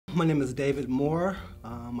My name is David Moore.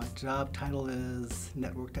 My job title is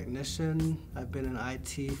network technician. I've been in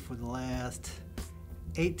IT for the last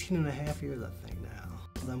 18 and a half years, I think now.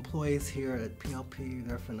 The employees here at PLP,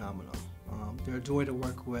 they're phenomenal. They're a joy to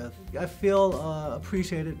work with. I feel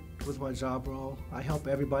appreciated with my job role. I help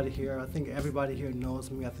everybody here. I think everybody here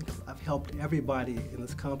knows me. I think I've helped everybody in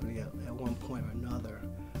this company at one point or another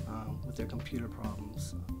with their computer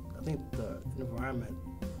problems. I think the environment,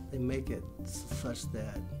 they make it such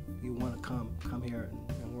that you want to come here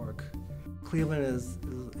and work. Cleveland is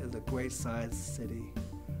a great sized city.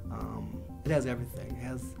 It has everything. It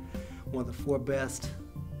has one of the 4 best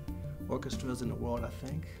orchestras in the world, I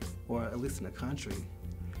think, or at least in the country.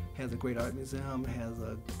 It has a great art museum. It has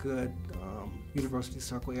a good university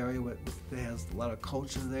circle area that has a lot of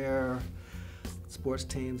culture there. Sports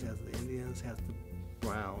teams, has the Indians, has the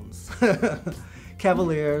Browns.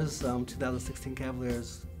 Cavaliers, 2016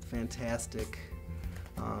 Cavaliers, fantastic.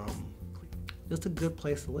 Just a good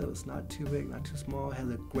place to live. It's not too big, not too small. It has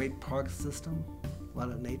a great park system, a lot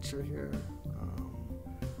of nature here.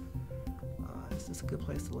 It's just a good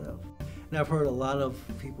place to live. And I've heard a lot of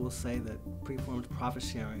people say that preformed profit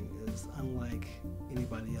sharing is unlike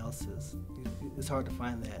anybody else's. It's hard to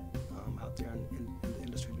find that out there in the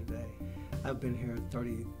industry today. I've been here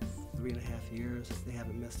 33 and a half years. They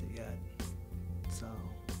haven't missed it yet. So,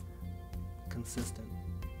 consistent.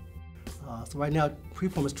 So right now,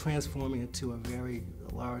 Preform is transforming into a very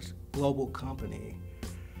large global company.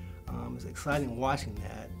 It's exciting watching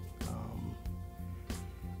that.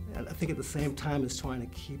 And I think at the same time, it's trying to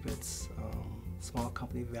keep its small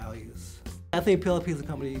company values. I think PLP is a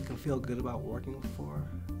company you can feel good about working for.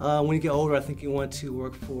 When you get older, I think you want to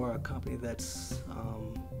work for a company that's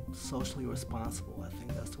socially responsible. I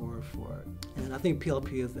think that's the word for it. And I think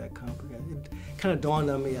PLP is that company. It kind of dawned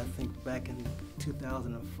on me, I think, back in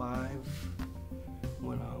 2005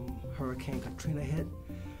 when Hurricane Katrina hit.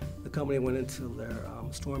 The company went into their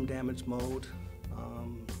storm damage mode.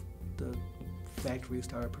 The factory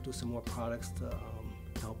started producing more products to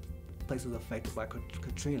help places affected by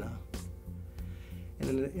Katrina.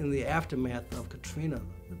 And in the aftermath of Katrina,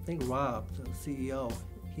 I think Rob, the CEO,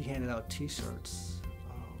 he handed out T-shirts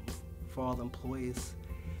for all the employees,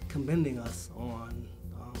 commending us on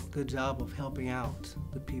a good job of helping out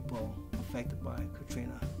the people affected by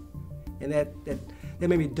Katrina. And that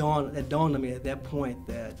made me dawned on me at that point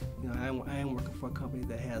that I am working for a company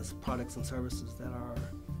that has products and services that are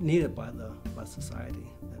needed by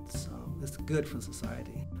society. It's good for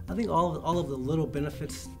society. I think all of the little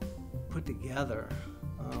benefits put together,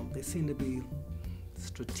 they seem to be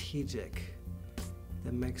strategic.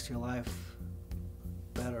 That makes your life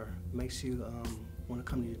better, makes you want to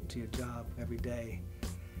come to your job every day.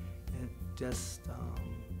 It just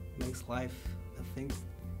makes life, I think,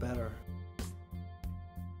 better.